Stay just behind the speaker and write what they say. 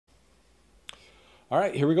All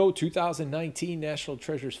right, here we go. 2019 National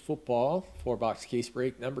Treasures Football 4-box case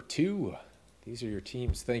break number 2. These are your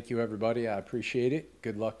teams. Thank you, everybody. I appreciate it.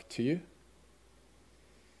 Good luck to you.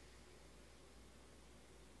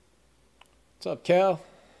 What's up, Cal?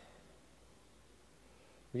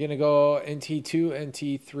 We're going to go NT2,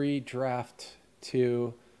 NT3, Draft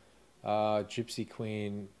 2, Gypsy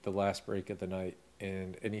Queen, the last break of the night.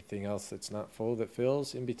 And anything else that's not full that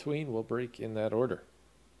fills in between, we'll break in that order.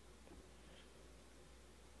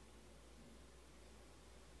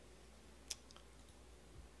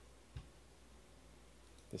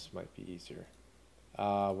 This might be easier.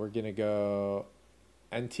 We're going to go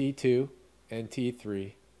NT2,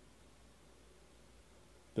 NT3,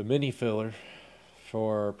 the mini filler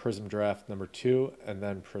for Prism Draft number 2, and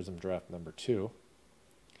then Prism Draft number 2.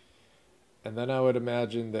 And then I would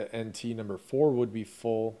imagine that NT number 4 would be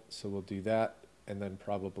full, so we'll do that. And then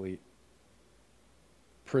probably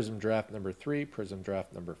Prism Draft number 3, Prism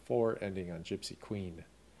Draft number 4, ending on Gypsy Queen.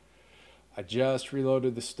 I just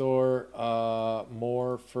reloaded the store.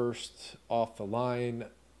 More first off the line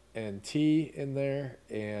NT in there,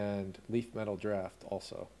 and Leaf Metal Draft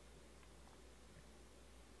also.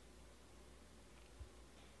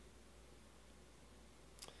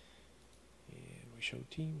 And we show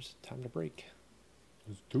teams. Time to break.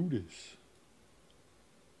 Let's do this.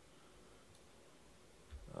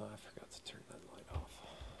 I forgot to turn that light off.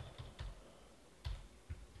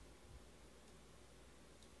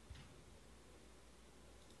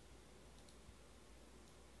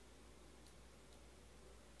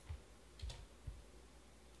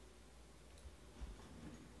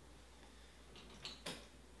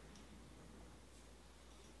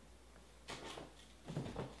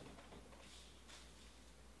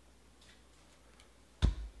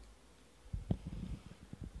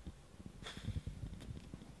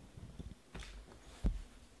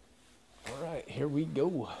 All right, here we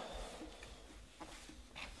go.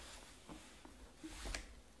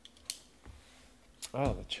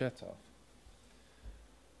 Oh, the chat's off.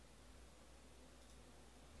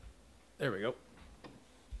 There we go.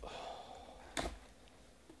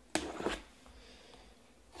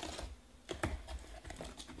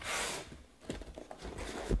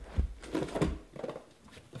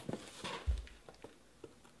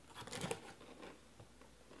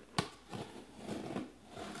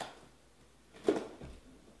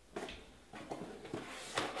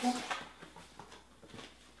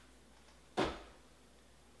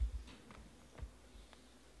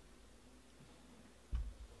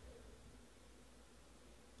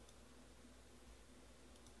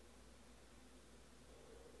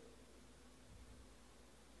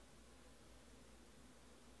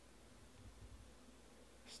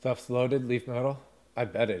 Stuff's loaded, Leaf Metal? I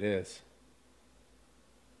bet it is.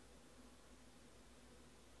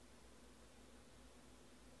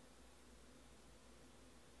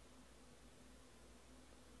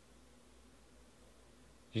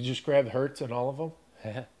 You just grabbed Hertz and all of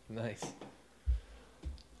them? Nice.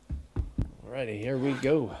 Alrighty, here we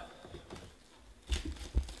go.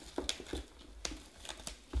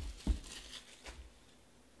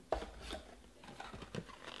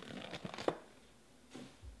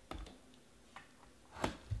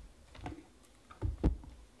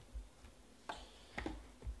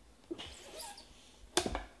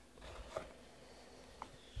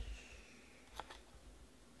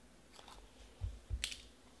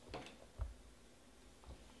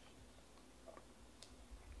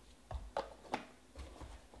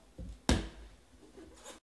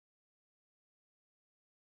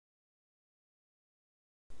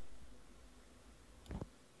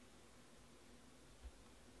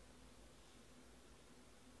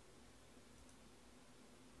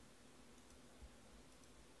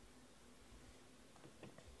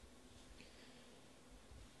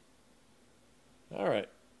 All right,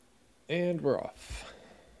 and we're off.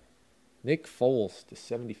 Nick Foles to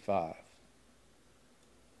 75.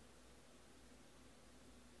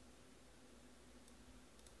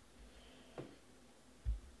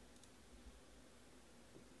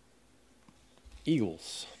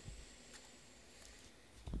 Eagles.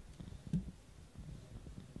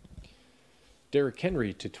 Derrick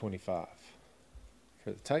Henry to 25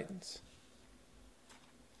 for the Titans.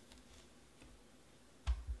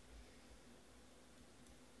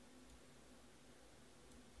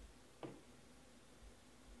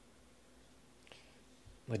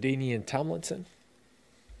 LaDainian Tomlinson,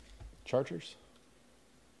 Chargers.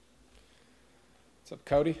 What's up,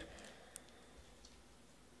 Cody?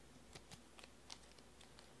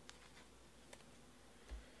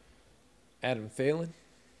 Adam Thielen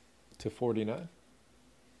to 49.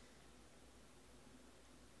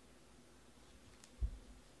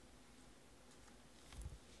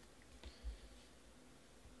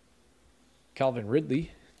 Calvin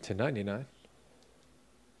Ridley to 99.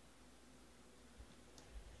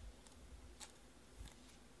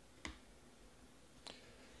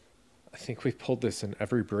 I think we've pulled this in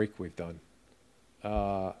every break we've done.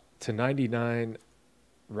 To 99,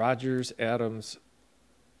 Rodgers, Adams,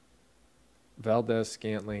 Valdez,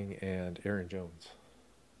 Scantling, and Aaron Jones.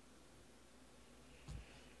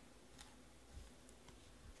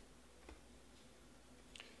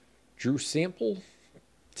 Drew Sample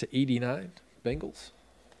to 89, Bengals.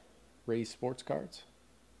 Rays Sports Cards.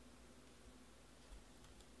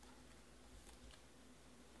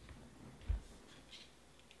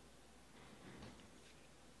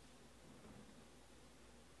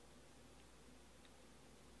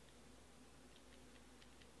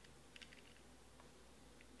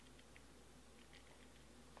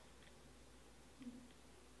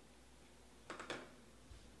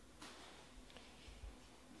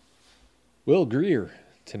 Will Greer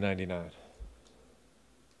to 99.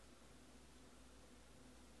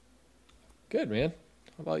 Good, man.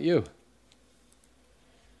 How about you?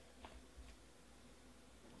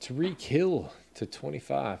 Tariq Hill to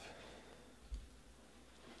 25.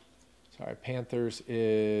 Sorry, Panthers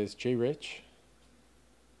is Jay Rich.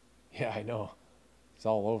 Yeah, I know. It's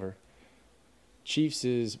all over. Chiefs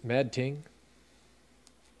is Mad Ting.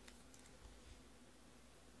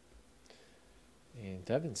 And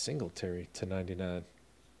Devin Singletary to 99.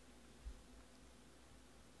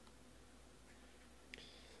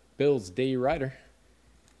 Bills Day Ryder.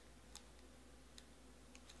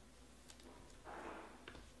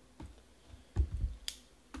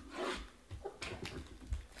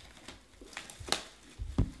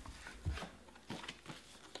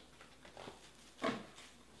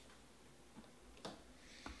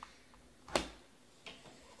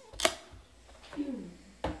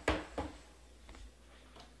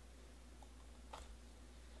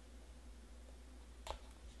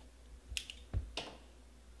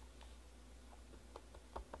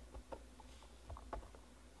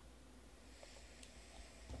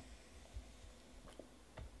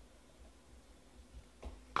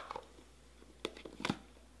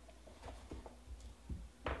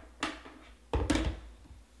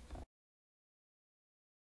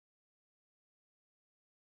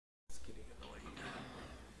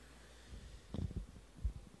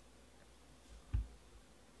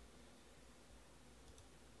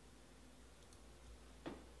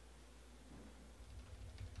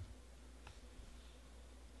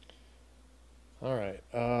 All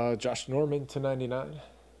right. Josh Norman to 99.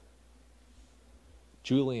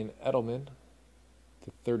 Julian Edelman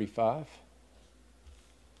to 35.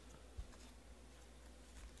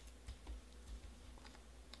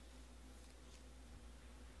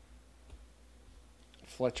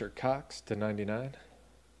 Fletcher Cox to 99.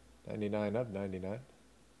 99 of 99.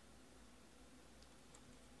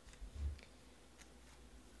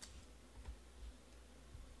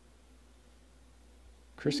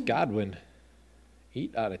 Chris Godwin,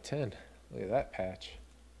 8 out of 10. Look at that patch.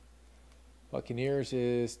 Buccaneers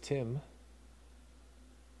is Tim.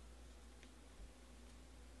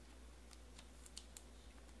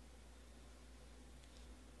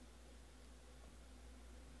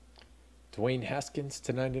 Dwayne Haskins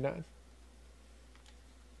to 99.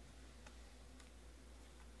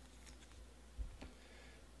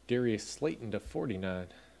 Darius Slayton to 49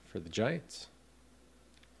 for the Giants.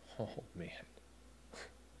 Oh, man.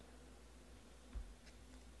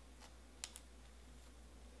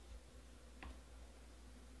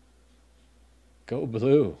 Go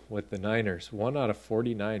blue with the Niners. 1 out of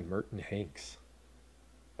 49, Merton Hanks.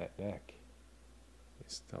 That neck.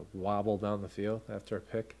 Just a wobble down the field after a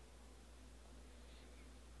pick.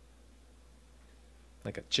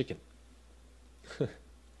 Like a chicken.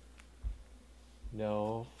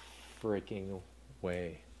 No freaking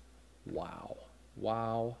way. Wow.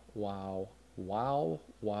 Wow, wow, wow,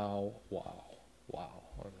 wow, wow, wow.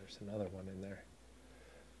 Oh, there's another one in there.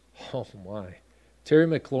 Oh, my. Terry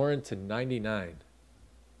McLaurin to 99.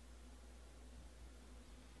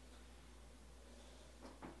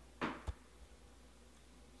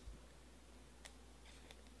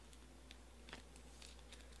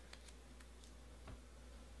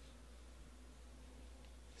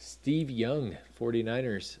 Steve Young,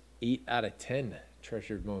 49ers, 8 out of 10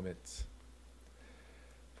 treasured moments.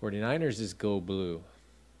 49ers is go blue.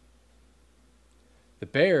 The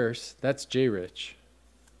Bears, that's J Rich.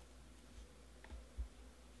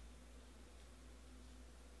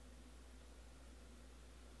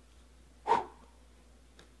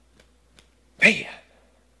 Man,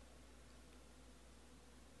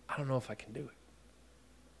 I don't know if I can do it.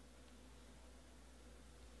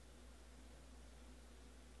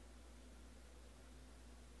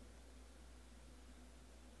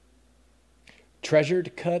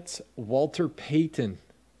 Treasured Cuts, Walter Payton.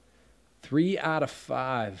 3 out of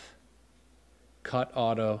 5. Cut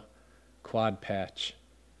auto, quad patch.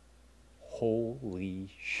 Holy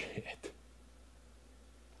shit.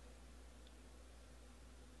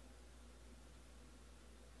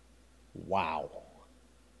 Wow.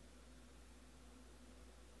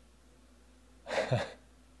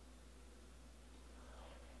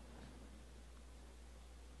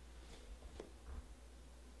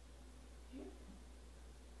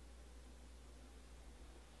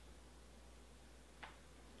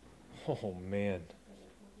 Oh, man.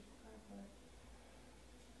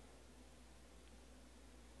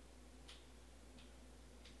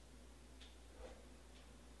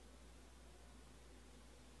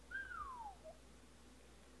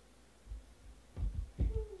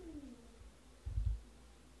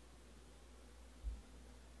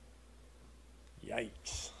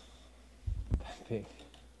 Yikes.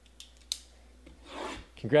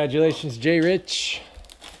 Congratulations, Jay Rich.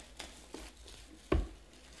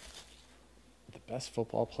 The best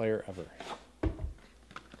football player ever.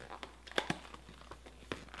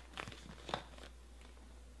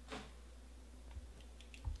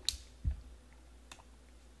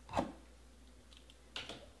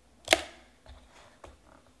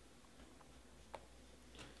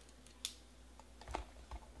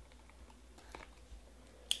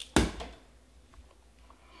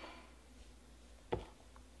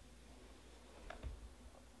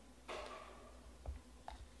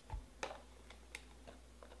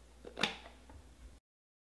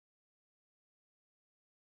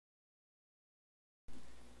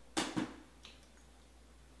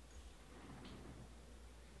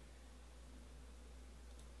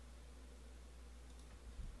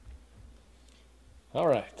 All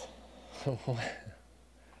right.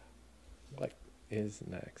 What is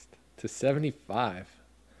next? To 75.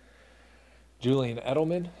 Julian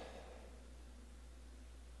Edelman.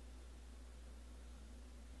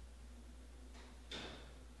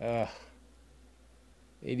 Uh,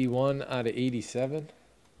 81 out of 87.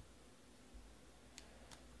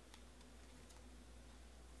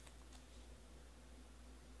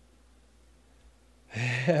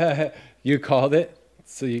 You called it,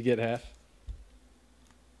 so you get half.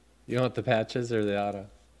 You want the patches or the auto?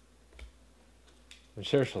 I'm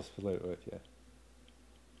sure she'll split it with you.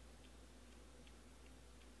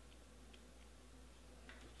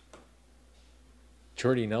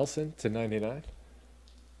 Jordy Nelson to 99.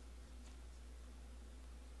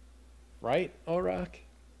 Right, O-Rock?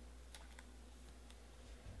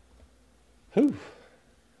 Whew.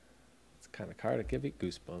 It's the kind of card that give you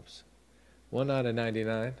goosebumps. 1 out of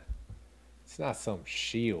 99. It's not some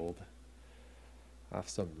shield off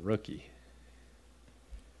some rookie.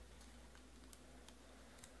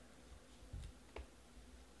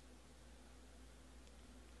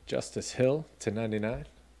 Justice Hill to 99.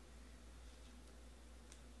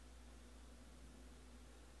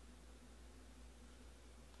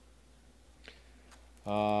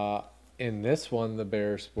 In this one, the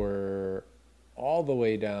Bears were all the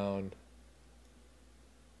way down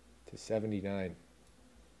to 79.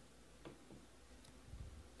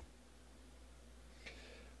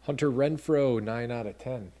 Hunter Renfrow, 9 out of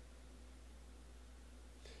 10.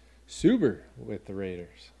 Suber with the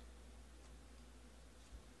Raiders.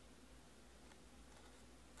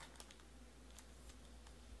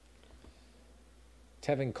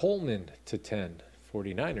 Tevin Coleman to 10,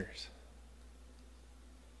 49ers.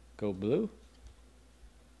 Go blue.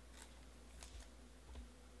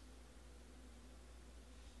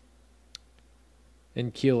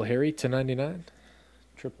 And N'Keal Harry to 99.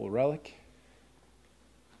 Triple relic.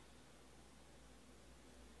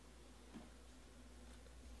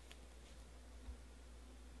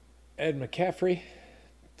 Ed McCaffrey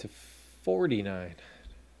to 49.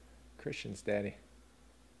 Christian's daddy.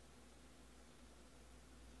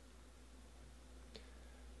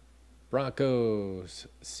 Broncos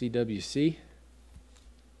CWC.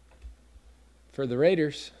 For the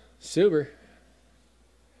Raiders, Suber.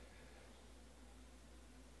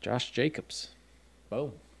 Josh Jacobs.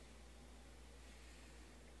 Boom.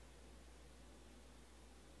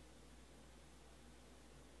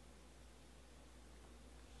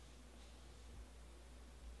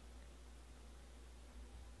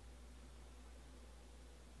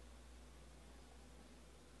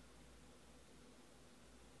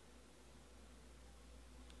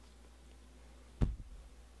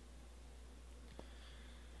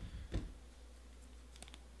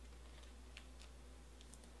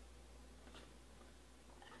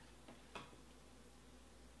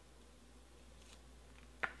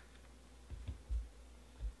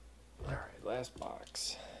 Last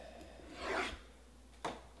box.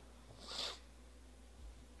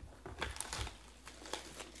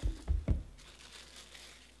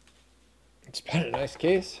 It's been a nice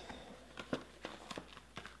case.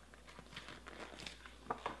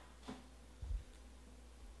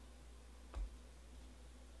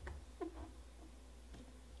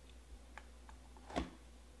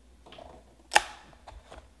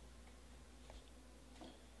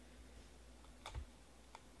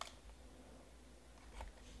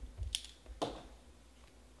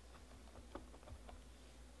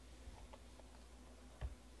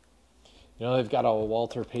 You know, they've got a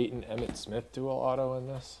Walter Payton, Emmitt Smith dual auto in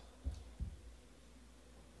this.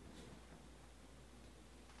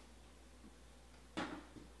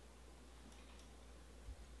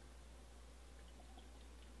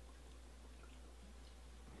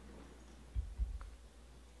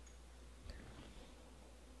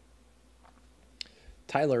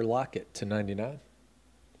 Tyler Lockett to 99.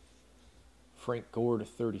 Frank Gore to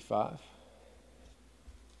 35.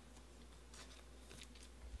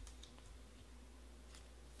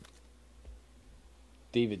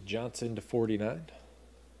 David Johnson to 49.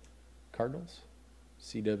 Cardinals.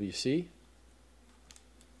 CWC.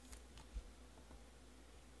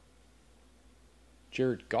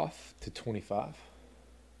 Jared Goff to 25.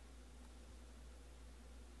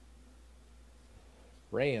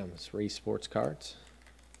 Rams. Ray Sports Cards.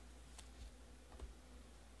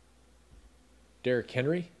 Derrick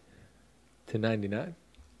Henry to 99.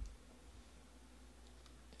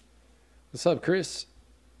 What's up, Chris?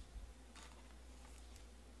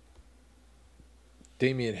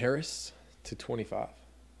 Damian Harris to 25.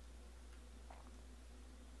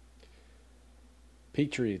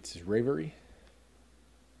 Patriots Ravery.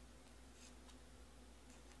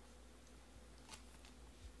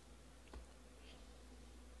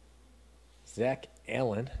 Zach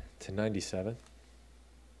Allen to 97.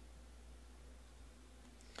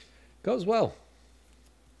 Goes well.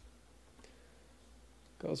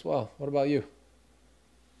 Goes well. What about you?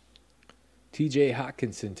 TJ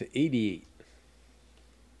Hawkinson to 88.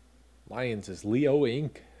 Lions is Leo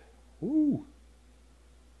Inc. Woo.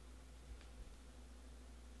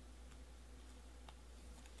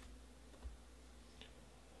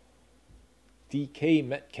 DK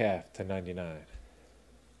Metcalf to 99.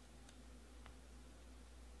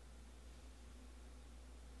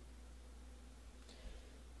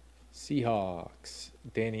 Seahawks,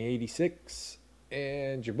 Danny 86,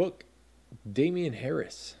 and your book, Damian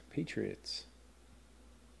Harris, Patriots.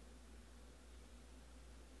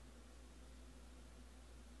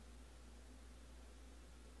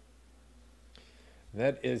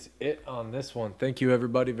 That is it on this one. Thank you,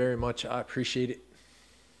 everybody, very much. I appreciate it.